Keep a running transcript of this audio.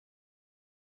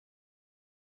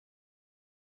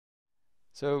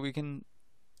So we can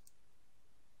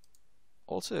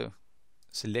also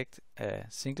select a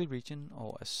single region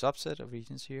or a subset of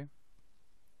regions here,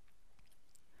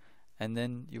 and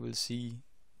then you will see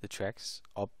the tracks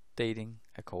updating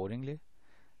accordingly.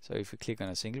 So if we click on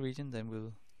a single region, then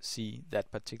we'll see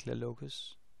that particular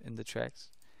locus in the tracks,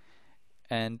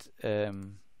 and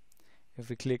if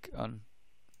we click on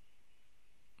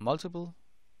multiple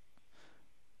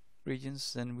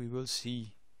regions, then we will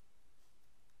see,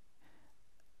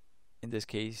 in this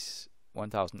case,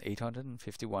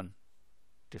 1851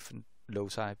 different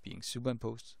loci being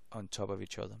superimposed on top of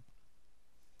each other.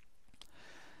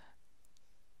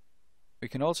 We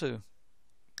can also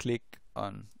click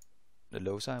on the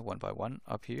loci one by one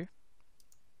up here.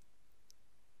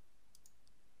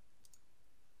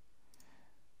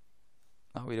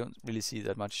 Now we don't really see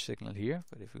that much signal here,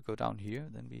 but if we go down here,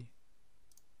 then we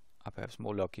are perhaps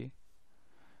more lucky.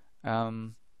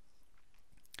 And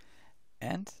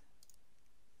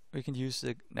we can use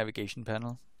the navigation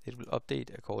panel. It will update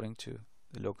according to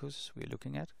the locus we're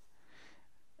looking at.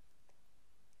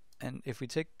 And if we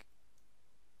take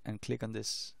and click on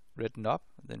this red knob,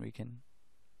 then we can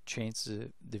change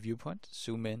the viewpoint,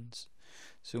 zoom in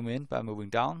by moving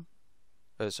down,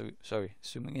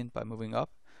 zooming in by moving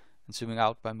up, and zooming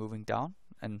out by moving down,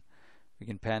 and we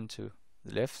can pan to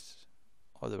the left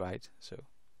or the right, so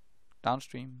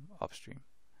downstream, upstream.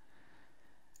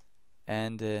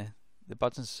 And the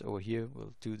buttons over here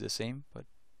will do the same,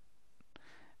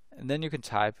 and then you can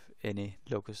type any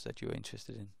locus that you're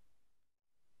interested in.